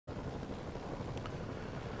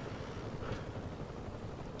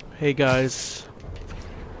Hey guys,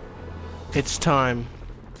 it's time.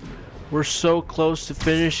 We're so close to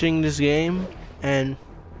finishing this game, and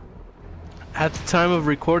at the time of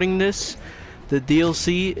recording this, the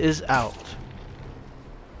DLC is out.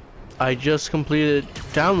 I just completed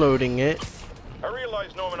downloading it. I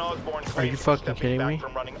realize Norman Osborn Are you fucking kidding me?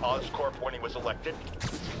 from running Oscorp when he was elected.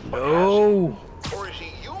 No. Or is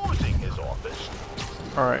he using his office?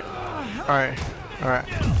 Alright.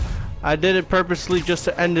 I did it purposely just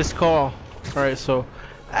to end this call. Alright, so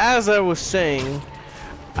as I was saying,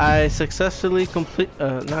 I successfully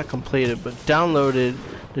not completed, but downloaded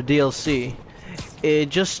the DLC. It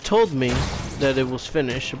just told me that it was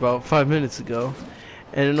finished about 5 minutes ago,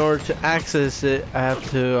 and in order to access it, I have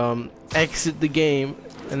to exit the game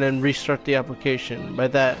and then restart the application. By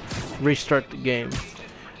that, restart the game.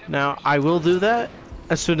 Now, I will do that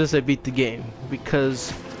as soon as I beat the game,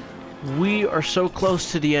 because we are so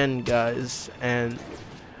close to the end, guys, and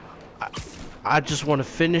I just want to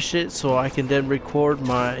finish it so I can then record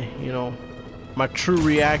my, my true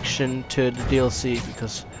reaction to the DLC,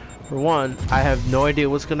 because for one, I have no idea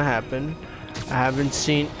what's gonna happen. I haven't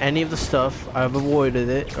seen any of the stuff. I've avoided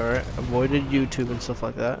it, or avoided YouTube and stuff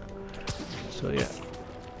like that. So yeah.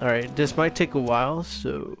 Alright, this might take a while,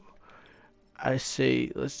 so I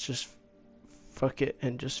say let's just fuck it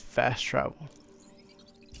and just fast travel,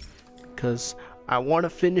 because I want to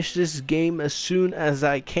finish this game as soon as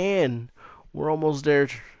I can. We're almost there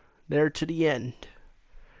to the end.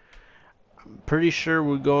 I'm pretty sure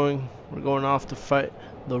we're going off to fight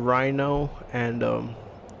the Rhino and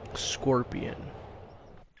Scorpion.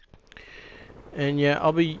 And yeah,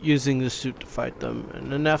 I'll be using this suit to fight them,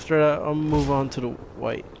 and then after that I'll move on to the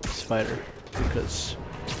white spider, because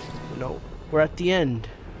we're at the end.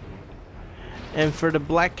 And for the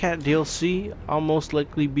Black Cat DLC, I'll most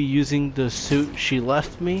likely be using the suit she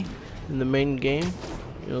left me in the main game.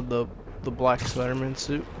 The black Spiderman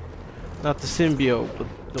suit. Not the symbiote, but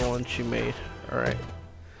the one she made. Alright.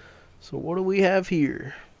 So what do we have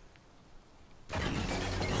here? That's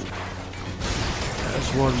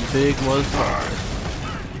one big motherfucker.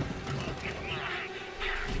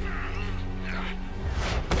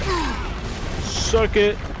 Suck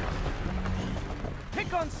it!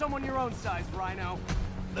 Pick on someone your own size, Rhino.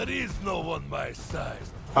 There is no one my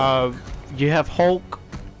size. You have Hulk,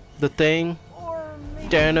 the Thing, Or maybe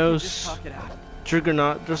Thanos, talk it out.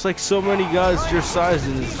 Juggernaut. There's like so many guys your size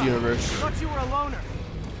in this universe. Thought you were a loner.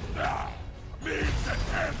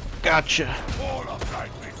 Gotcha.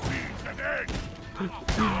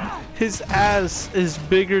 His ass is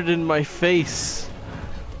bigger than my face,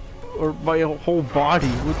 or my whole body.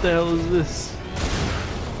 What the hell is this?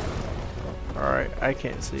 Alright, I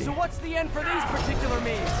can't see. So what's the end for these particular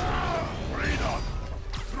means?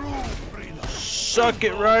 Suck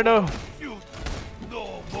it, Rhino.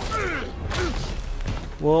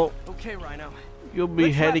 Well, Okay, Rhino. you'll be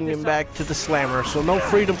Let's wrap heading this him up. back to the slammer, so no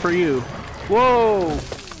freedom for you. Whoa!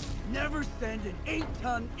 Never send an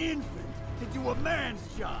 8-ton infant to do a man's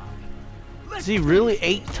job. Is he really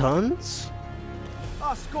 8 tons?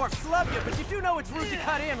 Oh, Scorps, love you, but you do know it's rude to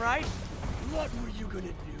cut in, right? What were you gonna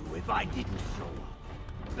do if I didn't show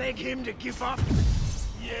up? Beg him to give up?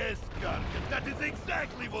 Yes, Guardian, that is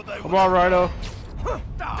exactly what I Come on, Rhino.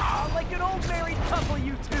 Aw, like an old married couple,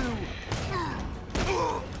 you two.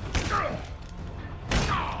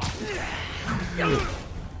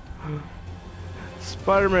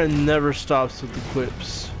 Spider-Man never stops with the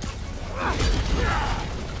quips.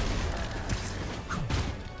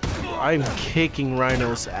 I'm kicking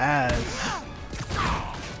Rhino's ass.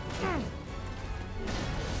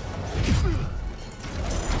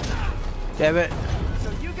 Damn it.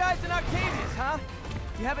 So you guys in Octavius, huh?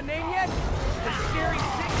 You have a name yet? The Scary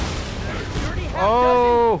Six? The Dirty Half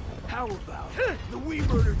Oh! How about the we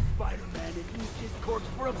murdered Spider-Man and used his corpse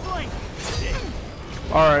for a blanket?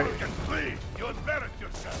 Alright. Please, you embarrass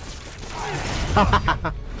yourself.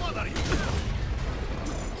 What are you?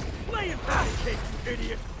 Playing patty cake, you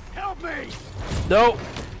idiot! Help me! Nope.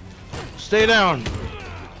 Stay down.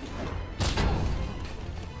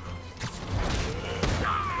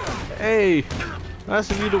 Hey, nice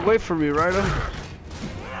of you to wait for me, Rhino.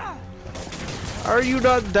 Are you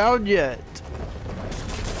not down yet?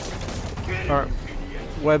 Alright,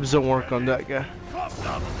 webs don't work on that guy. Guys,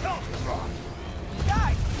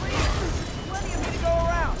 please! Plenty of me to go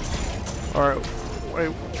around. Alright, wait,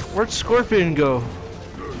 where'd Scorpion go?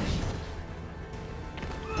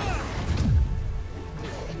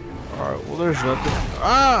 Alright, well there's nothing.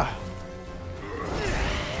 Ah!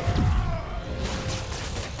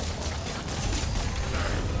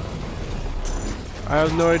 I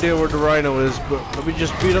have no idea where the Rhino is, but let me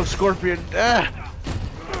just beat up Scorpion. Ah!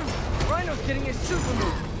 getting his super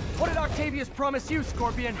move. What did Octavius promise you,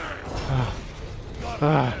 Scorpion?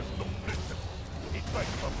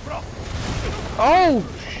 Oh!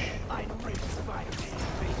 I'd rip Spider-Man's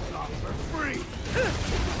face off for free.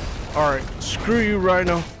 Alright, screw you,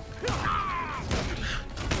 Rhino.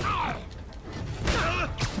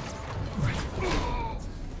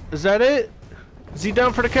 Is that it? Is he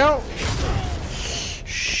down for the count?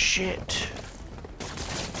 Shit.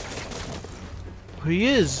 He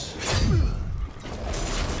is.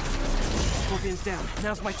 Scorpion's down.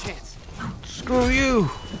 Now's my chance. Screw you.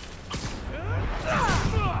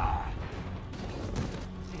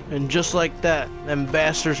 And just like that, them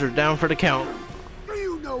bastards are down for the count. Do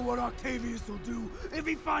you know what Octavius will do if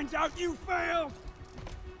he finds out you failed?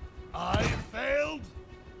 I failed?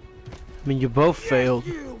 I mean, you both failed.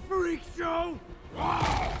 Yes, you freak show!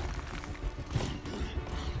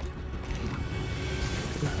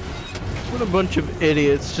 What a bunch of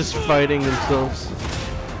idiots just fighting themselves.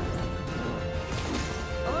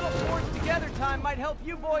 A little forged together time might help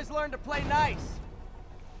you boys learn to play nice.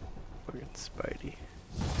 Fucking Spidey.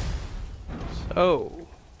 So,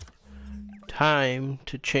 time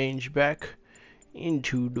to change back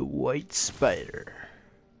into the White Spider.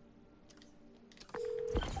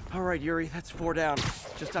 All right, Yuri, that's 4 down.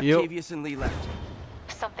 Just Octavius and Lee left.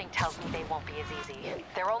 Something tells me they won't be as easy.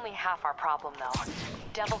 They're only half our problem, though.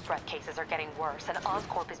 Devil threat cases are getting worse, and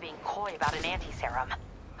Oscorp is being coy about an anti-serum.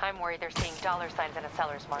 I'm worried they're seeing dollar signs in a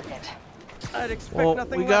seller's market. I'd expect Well,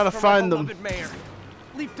 nothing we less gotta from find our them. beloved mayor.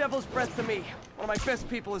 Leave Devil's Breath to me. One of my best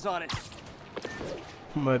people is on it.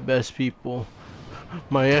 My best people.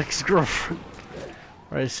 My ex-girlfriend.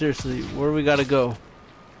 Right, seriously, where we gotta go?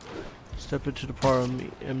 Step into the part of me,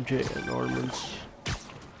 MJ and Norman's.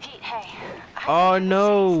 Pete, hey. Oh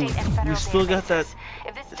no! State and federal We still got that databases.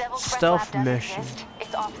 If this Devil's Breath stealth lab does mission. exist,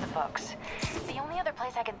 it's off the books. The only other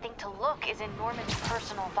place I can think to look is in Norman's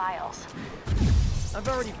personal files. I've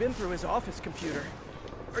already been through his office computer.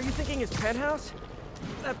 Are you thinking his penthouse?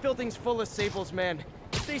 That building's full of Sable's men.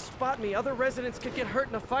 If they spot me, other residents could get hurt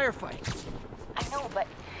in a firefight. I know, but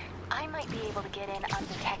I might be able to get in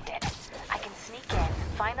undetected. I can sneak in,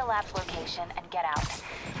 find the lab's location, and get out.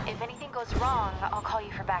 If anything goes wrong, I'll call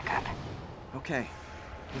you for backup. Okay.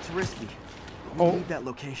 It's risky. Oh. You need that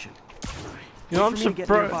location. You know, I'm Wait for me to get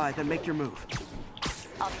surprised. nearby, then make your move.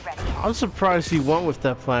 I'll be ready. I'm surprised he went with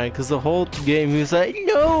that plan, because the whole game he was like,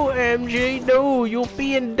 "No, MJ, no, you'll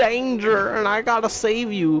be in danger, and I gotta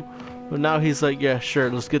save you." But now he's like, "Yeah,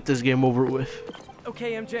 sure, let's get this game over with."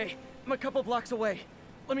 Okay, MJ. I'm a couple blocks away.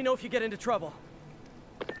 Let me know if you get into trouble.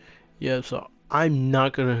 Yeah, so I'm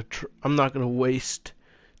not gonna waste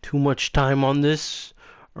too much time on this,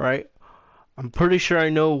 right? I'm pretty sure I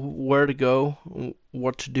know where to go,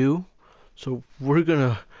 what to do, so we're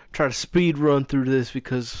gonna try to speed run through this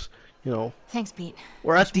because, you know, Thanks, Pete.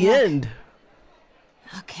 we're at the end.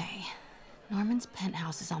 Okay. Norman's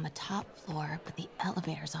penthouse is on the top floor, but the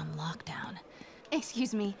elevator's on lockdown.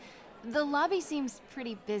 Excuse me. The lobby seems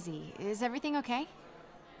pretty busy. Is everything okay?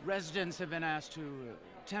 Residents have been asked to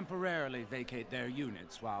temporarily vacate their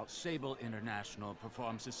units while Sable International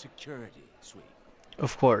performs a security sweep.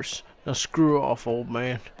 Of course. Now screw off, old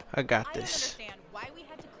man. I got I don't this. understand why we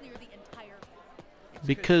had to clear the entire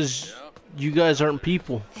Because you guys aren't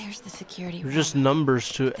people. There's the security You're room. just numbers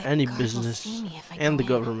to That any guard will business see me if I and go the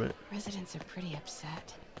in. government. Residents are pretty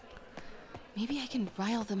upset. Maybe I can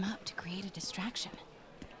rile them up to create a distraction.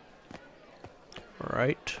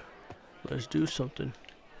 Alright. Let's do something.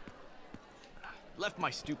 Left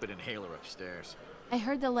my stupid inhaler upstairs. I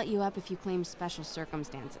heard they'll let you up if you claim special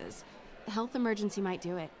circumstances. A health emergency might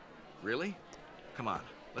do it. Really? Come on,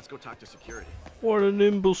 let's go talk to security. What an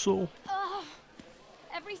imbecile. Ugh.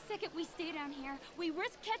 Every second we stay down here, we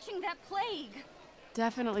risk catching that plague.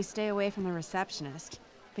 Definitely stay away from the receptionist.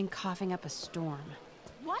 Been coughing up a storm.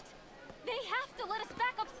 What? They have to let us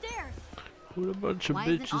back upstairs. What a bunch of Why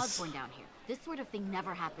isn't bitches. Osborn down here? This sort of thing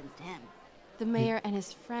never happens to him. The mayor and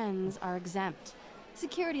his friends are exempt.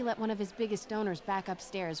 Security let one of his biggest donors back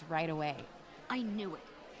upstairs right away. I knew it.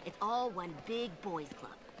 It's all one big boys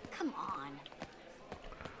club. Come on.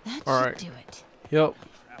 That All should right. do it. Yep.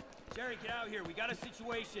 Jerry, get out here. We got a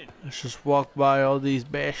situation. Let's just walk by all these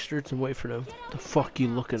bastards and wait for them. The fuck you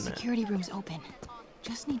looking at? Security room's open.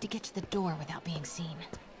 Just need to get to the door without being seen.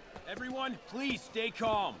 Everyone, please stay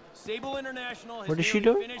calm. Sable International has What is she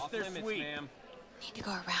nearly doing? finished their sweep. Need to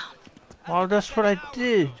go around. Oh, that's what I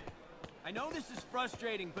did. I know this is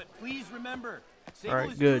frustrating, but please remember, Sable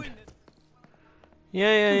Alright, is good. doing this.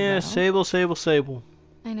 Yeah. Sable, Sable, Sable.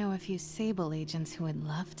 I know a few Sable agents who would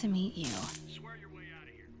love to meet you.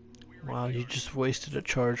 Wow, you just wasted a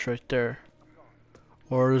charge right there.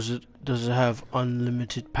 Or does it have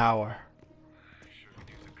unlimited power?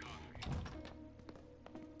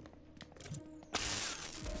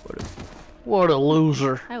 What a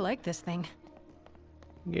loser. I like this thing.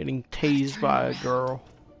 Getting tased by a girl.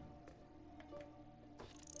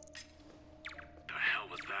 The hell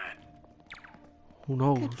was that? Who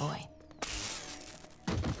knows? Good boy.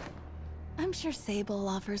 I'm sure Sable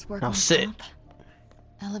offers work Now on sit. top.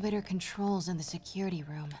 Elevator controls in the security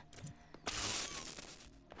room.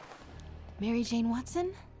 Mary Jane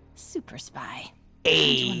Watson? Super spy. Time to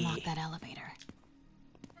Hey. unlock that elevator.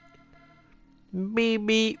 Beep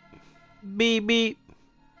beep. Beep beep.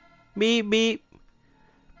 Beep beep.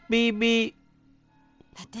 Beep beep.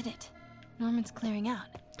 That did it. Norman's clearing out,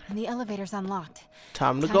 and the elevator's unlocked.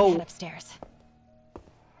 Time to Head go. upstairs.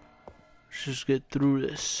 Let's just get through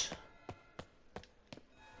this.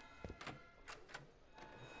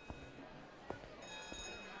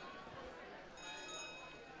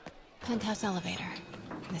 Penthouse elevator.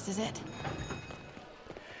 This is it.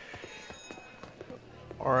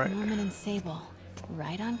 Alright. Norman and Sable.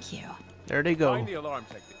 Right on cue. There they go. Find the alarm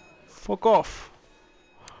technique. Fuck off.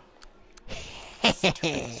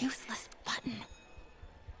 Useless button.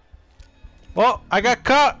 Oh, I got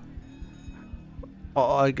caught.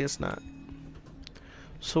 Oh, I guess not.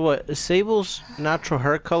 So what? Is Sable's natural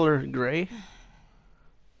hair color gray?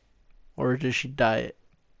 Or did she dye it?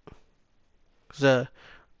 Cause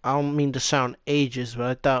I don't mean to sound ageist, but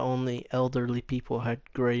I thought only elderly people had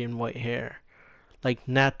gray and white hair, like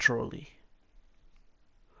naturally.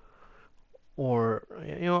 Or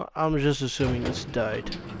you know, I'm just assuming it's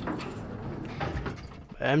dyed.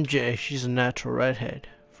 MJ, she's a natural redhead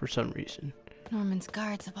for some reason. Norman's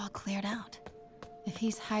guards have all cleared out. If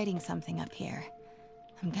he's hiding something up here,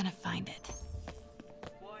 I'm gonna find it.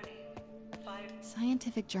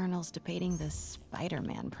 Scientific journals debating the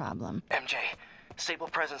Spider-Man problem. MJ, Sable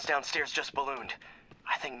presence downstairs just ballooned.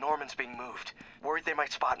 I think Norman's being moved. Worried they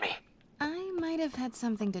might spot me. I might have had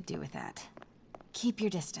something to do with that. Keep your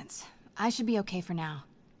distance. I should be okay for now.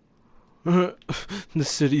 The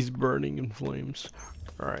city's burning in flames.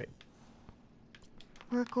 Alright.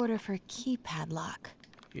 Work order for keypad lock.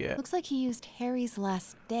 Yeah. Looks like he used Harry's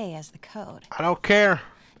last day as the code. I don't care.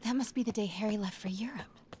 That must be the day Harry left for Europe.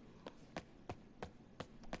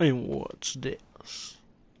 And what's this?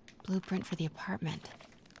 Blueprint for the apartment.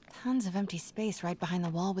 Tons of empty space right behind the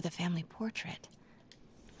wall with a family portrait.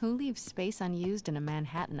 Who leaves space unused in a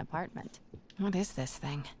Manhattan apartment? What is this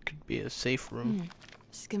thing? Could be a safe room.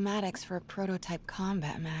 Schematics for a prototype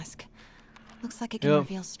combat mask. Looks like it can Yep.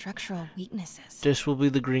 reveal structural weaknesses. This will be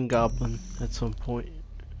the Green Goblin at some point.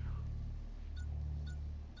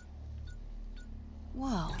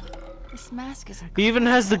 Whoa. This mask is He even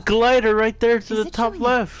has the glider right there to Is the it top showing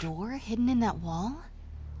left. a door hidden in that wall?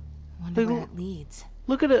 Wonder Look- where it leads.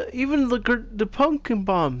 Look at it. Even the pumpkin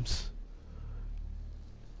bombs.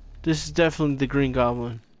 This is definitely the Green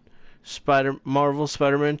Goblin. Marvel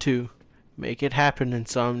Spider-Man 2. Make it happen,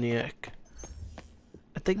 Insomniac.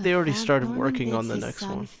 I think they already started Norman working on bids the his next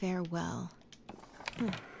son one. Farewell.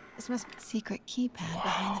 This must be a secret keypad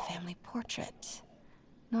behind the family portrait.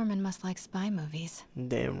 Norman must like spy movies.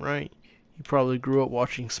 Damn right. He probably grew up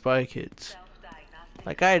watching Spy Kids.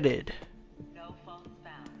 Like I did.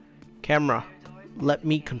 Camera, let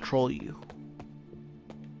me control you.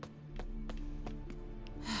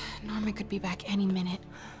 Norman could be back any minute.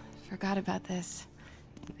 Forgot about this.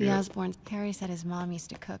 The Yeah. Osborns. Harry said his mom used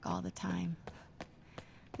to cook all the time.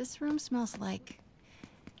 This room smells like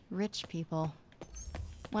rich people.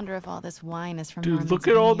 Wonder if all this wine is from Dude, Norman's look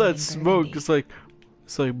at all vineyard that in smoke. Burgundy.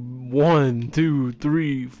 It's like 1, 2,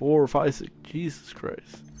 3, 4, 5, 6. Jesus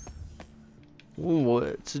Christ.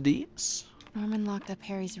 What's this? Norman locked up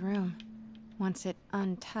Harry's room. Wants it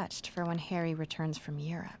untouched for when Harry returns from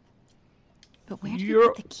Europe. But where did he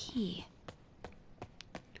put the key?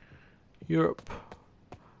 Europe.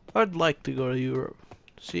 I'd like to go to Europe.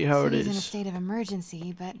 See how it City's in a is. state of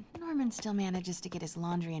emergency, but Norman still manages to get his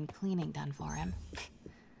laundry and cleaning done for him.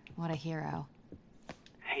 What a hero.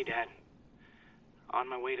 Hey, Dad. On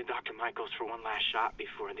my way to Dr. Michael's for one last shot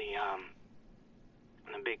before the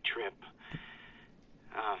big trip.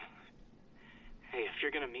 Hey, if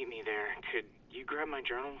you're gonna meet me there, could you grab my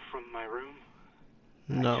journal from my room?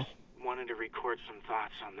 No. I just wanted to record some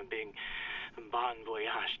thoughts on the big Bon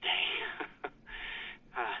Voyage day.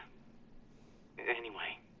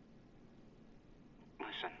 Anyway.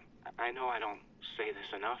 Listen, I know I don't say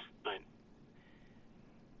this enough, but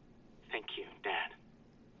thank you, Dad.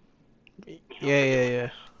 Yeah.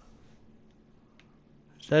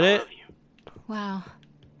 Is that it? Wow.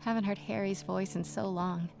 Haven't heard Harry's voice in so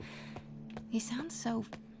long. He sounds so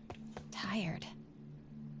tired.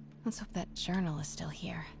 Let's hope that journal is still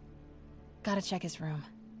here. Gotta check his room.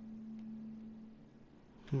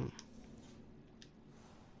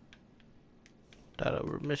 Thought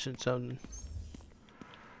we were missing something.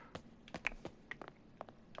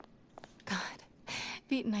 God,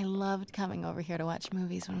 Pete and I loved coming over here to watch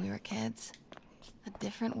movies when we were kids. A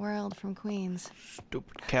different world from Queens.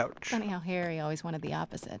 Stupid couch. Funny how Harry always wanted the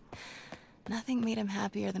opposite. Nothing made him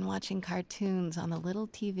happier than watching cartoons on the little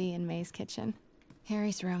TV in May's kitchen.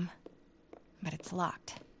 Harry's room. But it's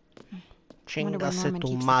locked. Chingase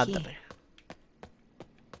tu madre.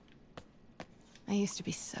 I used to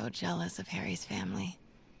be so jealous of Harry's family.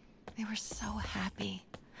 They were so happy.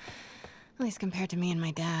 At least compared to me and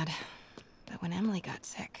my dad. But when Emily got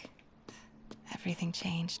sick, everything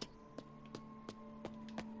changed.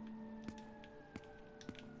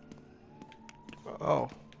 Oh.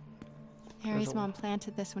 Harry's mom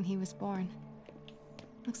planted this when he was born.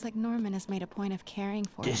 Looks like Norman has made a point of caring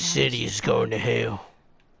for it. This city is going to hell.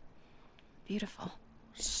 Beautiful.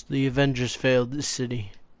 The Avengers failed this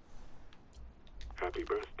city. Happy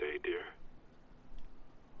birthday, dear.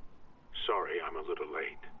 Sorry I'm a little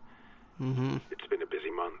late. It's been a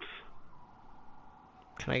busy month.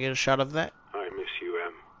 Can I get a shot of that? I miss you,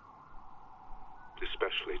 Em.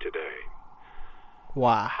 Especially today.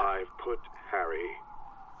 Why? I've put Harry...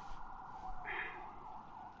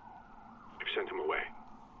 I've sent him away.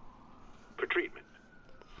 For treatment.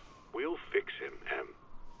 We'll fix him,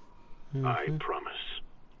 Em. I promise.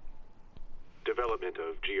 Development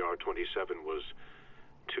of GR-27 was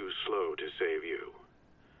too slow to save you.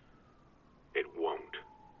 It won't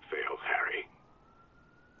fail Harry.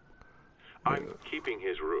 I'm keeping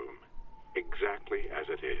his room exactly as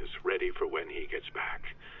it is, ready for when he gets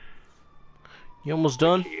back. You almost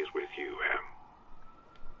done? He is with you, Em.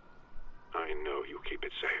 I know you keep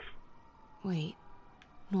it safe. Wait,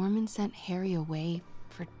 Norman sent Harry away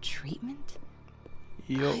for treatment?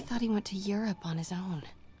 Yo. I thought he went to Europe on his own.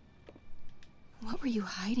 What were you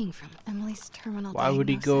hiding from Emily's terminal Why diagnosis? would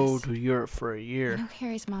he go to Europe for a year? I know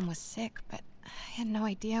Harry's mom was sick, but I had no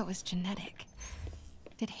idea it was genetic.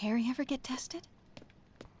 Did Harry ever get tested?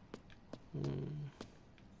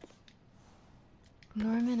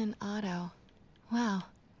 Norman and Otto. Wow.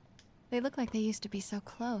 They look like they used to be so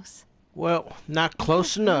close. Well, not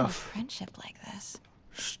close enough. Friendship like this.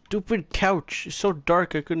 Stupid couch. It's so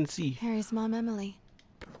dark I couldn't see. Harry's mom, Emily.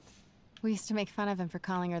 We used to make fun of him for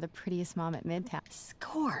calling her the prettiest mom at Midtown.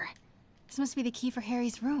 Score! This must be the key for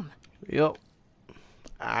Harry's room. Yup.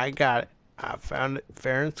 I got it. I found it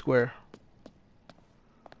fair and square.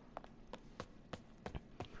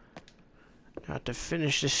 Not to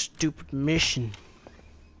finish this stupid mission.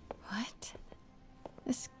 What?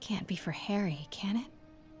 This can't be for Harry, can it?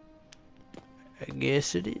 I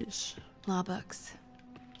guess it is. Law books.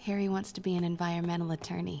 Harry wants to be an environmental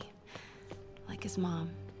attorney. Like his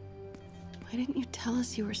mom. Why didn't you tell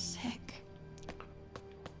us you were sick?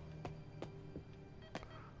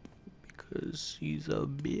 Because he's a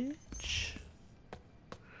bitch.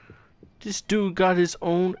 This dude got his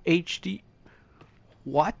own HD.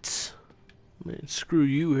 What? Man, screw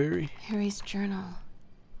you, Harry. Harry's journal.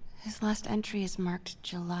 His last entry is marked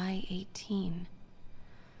July 18.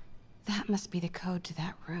 That must be the code to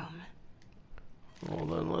that room. Well,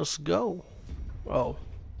 then let's go. Oh.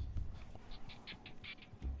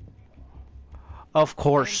 Of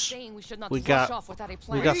course. We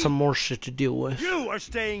got some more shit to deal with. You are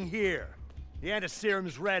staying here. The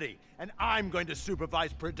antiserum's ready, and I'm going to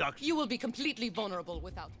supervise production. You will be completely vulnerable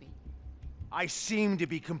without me. I seem to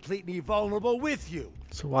be completely vulnerable with you.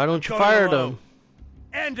 So why don't you fire them?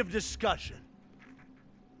 End of discussion.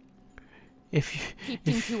 Keep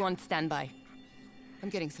Team 2 on standby. I'm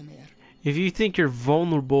getting some air. If you think you're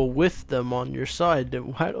vulnerable with them on your side,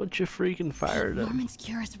 then why don't you freaking fire them? Norman's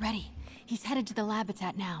cure is ready. He's headed to the lab it's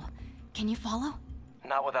at now. Can you follow?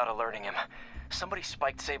 Not without alerting him. Somebody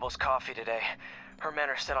spiked Sable's coffee today. Her men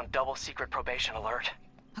are set on double secret probation alert.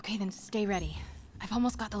 Okay, then stay ready. I've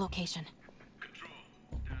almost got the location.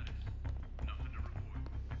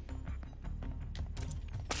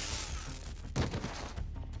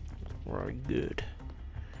 We're good.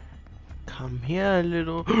 Come here,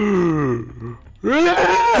 little.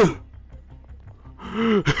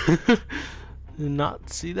 Did not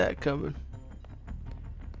see that coming.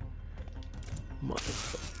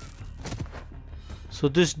 Motherfucker. So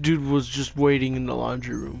this dude was just waiting in the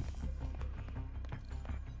laundry room.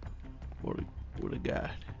 What a guy.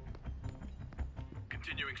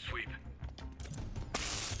 Continuing sweep.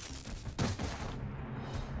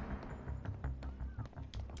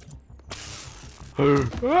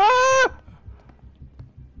 Ah!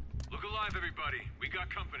 Look alive. alive, everybody. We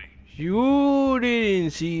got company. You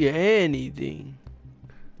didn't see anything.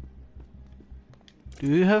 Do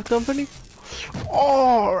you have company?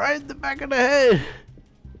 Oh, right in the back of the head.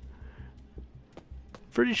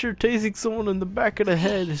 Pretty sure tasing someone in the back of the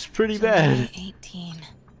head is pretty bad. 18.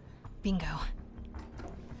 Bingo.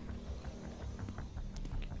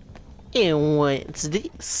 And what's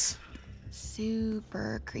this?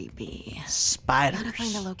 Super creepy. Spiders. Gotta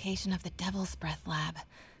find the location of the Devil's Breath lab.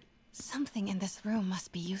 Something in this room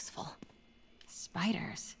must be useful.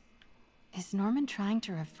 Spiders. Is Norman trying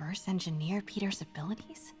to reverse engineer Peter's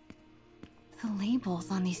abilities? The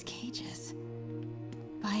labels on these cages.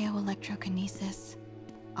 Bioelectrokinesis.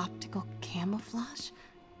 Optical camouflage?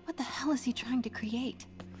 What the hell is he trying to create?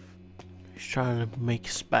 He's trying to make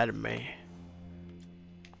Spider-Man.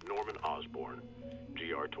 Norman Osborn,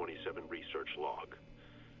 GR-27 research log.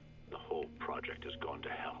 The whole project has gone to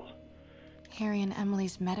hell. Harry and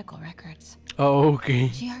Emily's medical records. Oh, okay.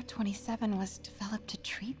 GR-27 was developed to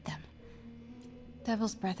treat them.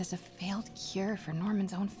 Devil's Breath is a failed cure for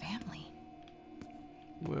Norman's own family.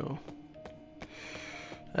 Well,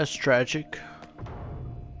 that's tragic.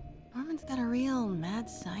 Norman's got a real mad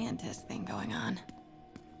scientist thing going on.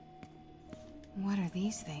 What are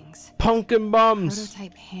these things? Pumpkin bombs.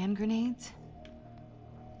 Prototype hand grenades?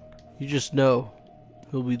 You just know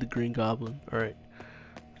he'll be the Green Goblin. Alright.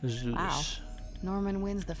 Let's do Wow. this. Norman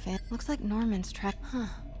wins the fan. Looks like Norman's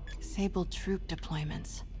Sable troop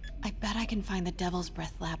deployments. I bet I can find the Devil's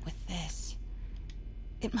Breath lab with this.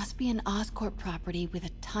 It must be an Oscorp property with a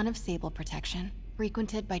ton of Sable protection,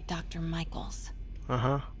 frequented by Dr. Michaels.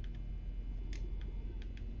 Uh-huh.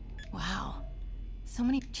 Wow. So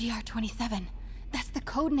many GR-27. That's the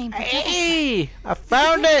code name for Hey! I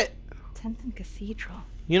found it! 10th and Cathedral.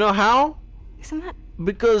 You know how? Isn't that?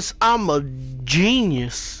 Because I'm a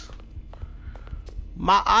genius.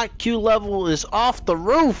 My IQ level is off the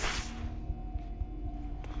roof.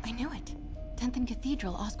 I knew it. 10th and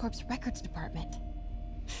Cathedral, Oscorp's records department.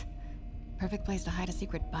 Perfect place to hide a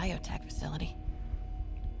secret biotech facility.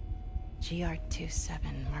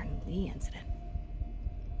 GR-27 Martin Lee incident.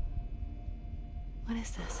 What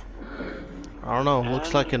is this? I don't know.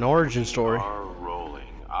 Looks like an origin story. We are rolling.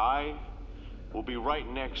 I will be right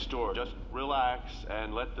next door. Just relax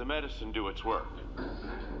and let the medicine do its work.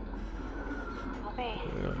 宝贝，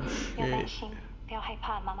不要担心，不要害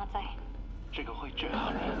怕，妈妈在。这个会治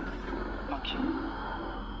好的，放心。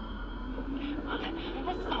你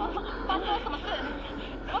在什么？发生了什么事？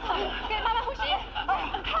怎么可能？给妈妈呼吸！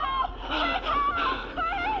靠！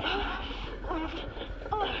快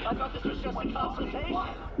I thought this was just a consultation.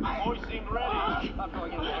 Boys seemed ready. I'm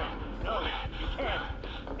going in there. No, you can't.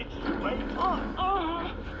 It's too late.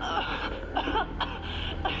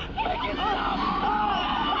 Take it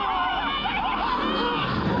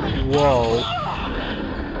Whoa.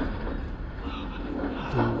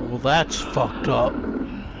 Well, that's fucked up.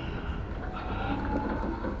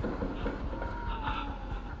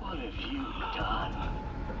 What have you done?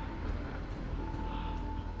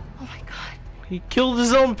 Oh my god. He killed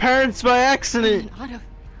his own parents by accident.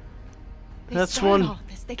 That's one.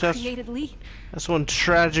 They created Lee. That's one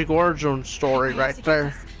tragic origin story right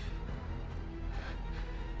there.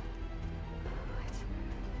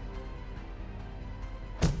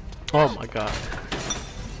 Oh my god.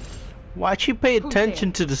 Why'd you pay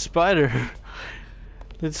attention to the spider?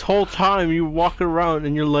 This whole time you walking around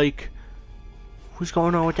and you're like, what's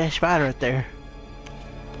going on with that spider right there?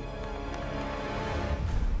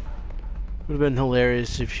 Would have been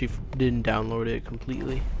hilarious if she didn't download it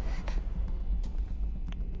completely.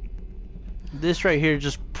 This right here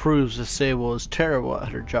just proves that Sable is terrible at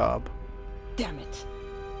her job. Damn it.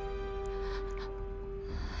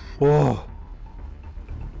 Whoa.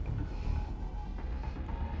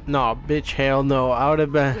 Nah, bitch, hell no. I would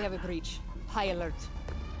have been. We have a breach. High alert.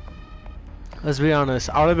 Let's be honest.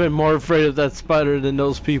 I would have been more afraid of that spider than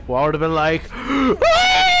those people. I would have been like, ah!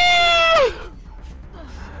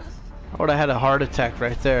 I would have had a heart attack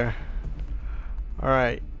right there.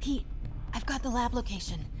 Alright. Pete, I've got the lab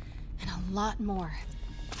location. And a lot more.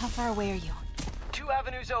 How far away are you? 2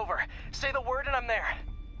 avenues over. Say the word and I'm there.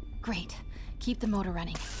 Great. Keep the motor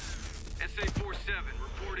running. SA-47,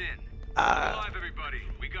 report in. Alive, everybody.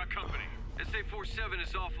 We got company. SA-47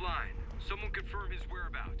 is offline. Someone confirm his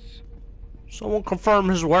whereabouts. Someone confirm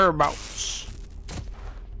his whereabouts.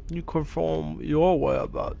 You confirm your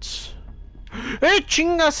whereabouts. Hey,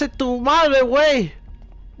 chingase tu madre, way!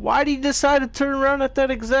 Why did he decide to turn around at that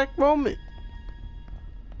exact moment?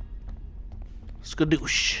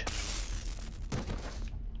 Skadoosh.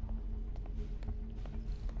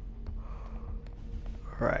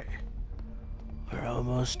 Alright. We're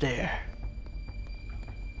almost there.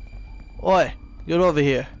 Oi, get over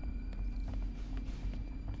here.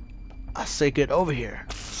 I say get over here.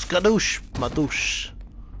 Skadoosh, madoosh.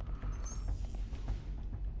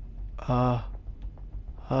 I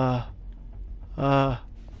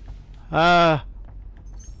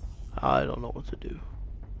don't know what to do.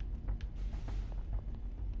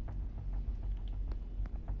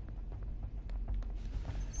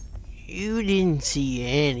 You didn't see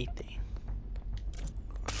anything.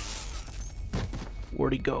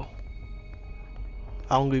 Where'd he go?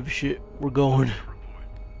 I don't give a shit. We're going.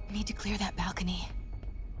 Need to clear that balcony.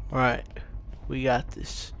 Alright. We got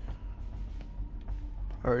this.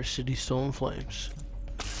 Our city's still in flames.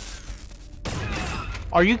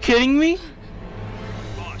 Are you kidding me?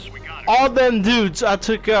 All them dudes I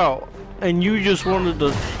took out, and you just wanted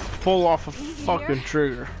to pull off a fucking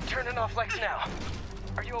trigger. Turning off Lex now.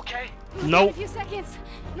 Are you okay? Nope. A few seconds.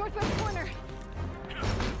 Northwest corner.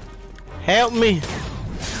 Help me.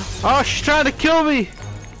 Oh, she's trying to kill me.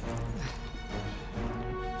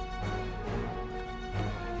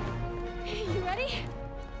 You ready?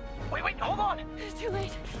 Wait, hold on. It's too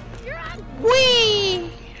late. You're on.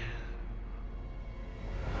 Whee!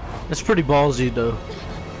 That's pretty ballsy though.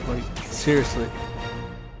 Like, seriously.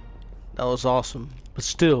 That was awesome. But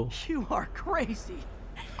still, You are crazy.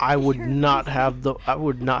 I would not have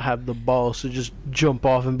the balls to just jump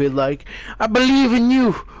off and be like, I believe in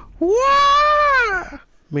you. Wah! I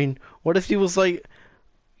mean, what if he was like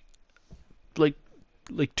 2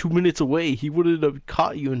 minutes away? He wouldn't have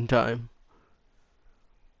caught you in time.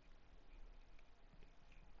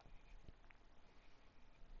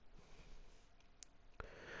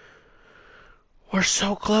 We're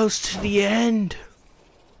so close to the end.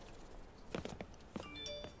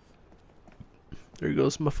 There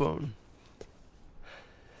goes my phone.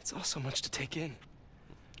 It's all so much to take in.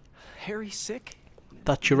 Harry's sick.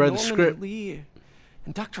 Thought you read the Norman script. and Lee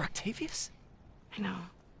and Dr. Octavius? I know.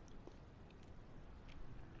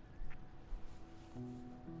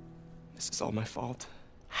 This is all my fault.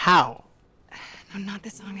 How? No, not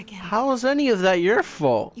this song again. How is any of that your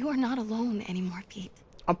fault? You are not alone anymore, Pete.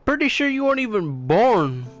 I'm pretty sure you weren't even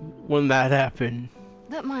born when that happened.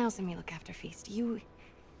 Let Miles and me look after Feast. You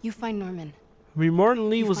find Norman. I mean, Martin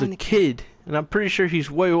Lee was a kid, and I'm pretty sure he's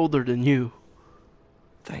way older than you.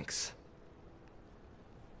 Thanks,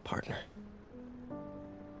 partner.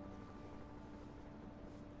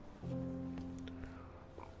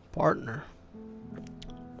 Partner.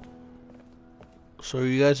 So are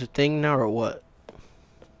you guys a thing now or what?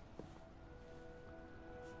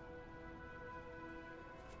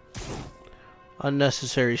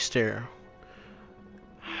 Unnecessary stare.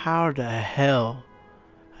 How the hell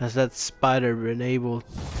has that spider been able to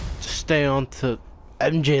stay on to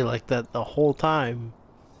MJ like that the whole time?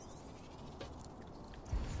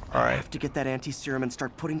 I have to get that anti-serum and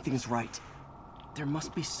start putting things right. There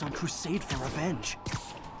must be some crusade for revenge.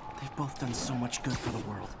 They've both done so much good for the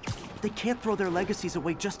world. They can't throw their legacies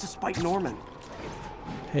away just to spite Norman.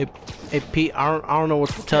 Hey Pete, I don't know what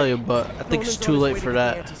to tell you, but I think it's too late for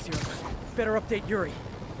that. Better update Yuri.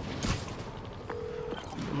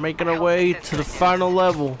 We're making our way to the final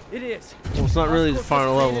level. It is. Well, it's not really the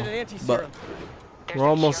final level, but we're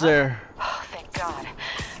almost there. Oh, thank God.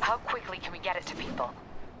 How quickly can we get it to people?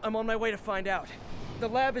 I'm on my way to find out. The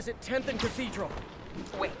lab is at 10th and Cathedral.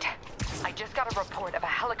 Wait. I just got a report of a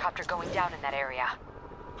helicopter going down in that area.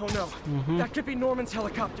 Oh no. That could be Norman's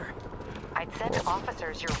helicopter. I'd send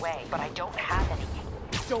officers your way, but I don't have any.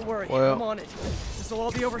 Don't worry, Well, I'm on it. This will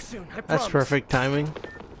all be over soon, I promise. That's perfect timing.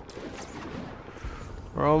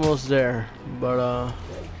 We're almost there, but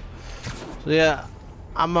so yeah,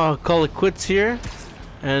 I'm gonna call it quits here,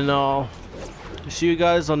 and I'll see you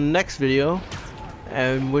guys on the next video,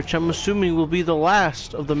 and which I'm assuming will be the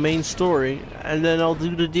last of the main story, and then I'll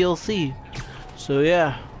do the DLC. So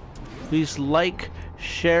yeah, please like,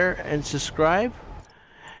 share, and subscribe,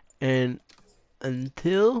 and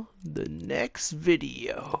until the next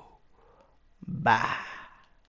video, bye.